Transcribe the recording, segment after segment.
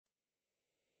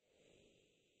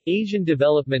Asian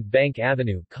Development Bank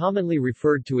Avenue, commonly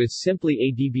referred to as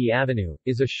simply ADB Avenue,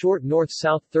 is a short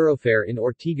north-south thoroughfare in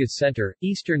Ortigas Center,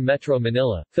 eastern Metro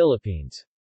Manila, Philippines.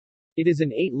 It is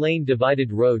an 8-lane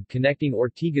divided road connecting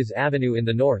Ortigas Avenue in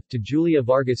the north to Julia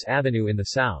Vargas Avenue in the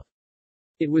south.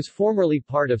 It was formerly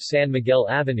part of San Miguel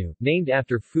Avenue, named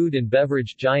after food and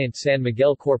beverage giant San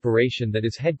Miguel Corporation that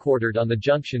is headquartered on the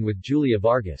junction with Julia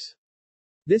Vargas.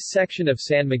 This section of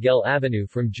San Miguel Avenue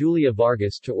from Julia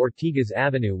Vargas to Ortigas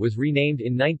Avenue was renamed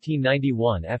in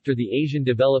 1991 after the Asian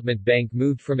Development Bank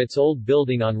moved from its old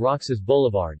building on Roxas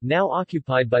Boulevard, now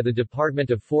occupied by the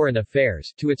Department of Foreign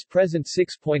Affairs, to its present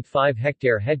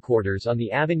 6.5-hectare headquarters on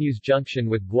the avenue's junction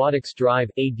with Guadix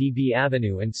Drive. ADB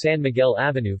Avenue and San Miguel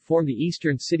Avenue form the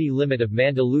eastern city limit of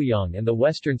Mandaluyong and the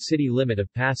western city limit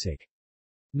of Pasig.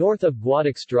 North of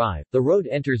Guadix Drive, the road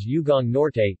enters Ugong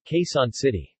Norte, Quezon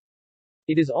City.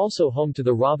 It is also home to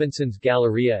the Robinsons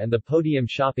Galleria and the Podium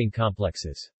shopping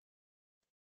complexes.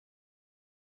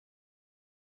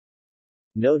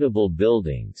 Notable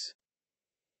buildings: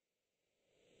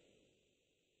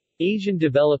 Asian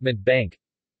Development Bank,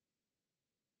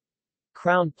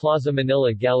 Crown Plaza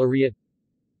Manila Galleria,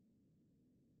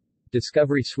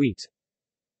 Discovery Suites,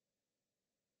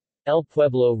 El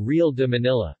Pueblo Real de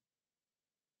Manila,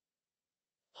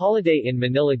 Holiday Inn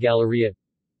Manila Galleria,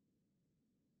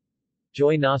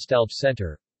 Joy Nostalgia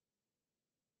Center,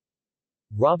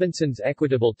 Robinsons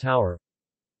Equitable Tower,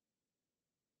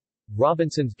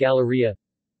 Robinsons Galleria,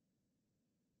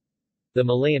 the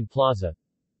Malayan Plaza,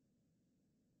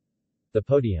 the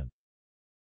Podium.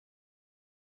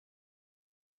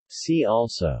 See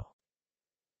also: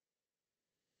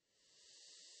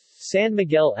 San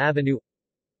Miguel Avenue,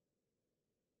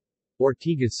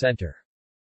 Ortigas Center.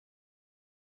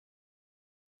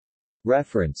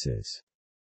 References.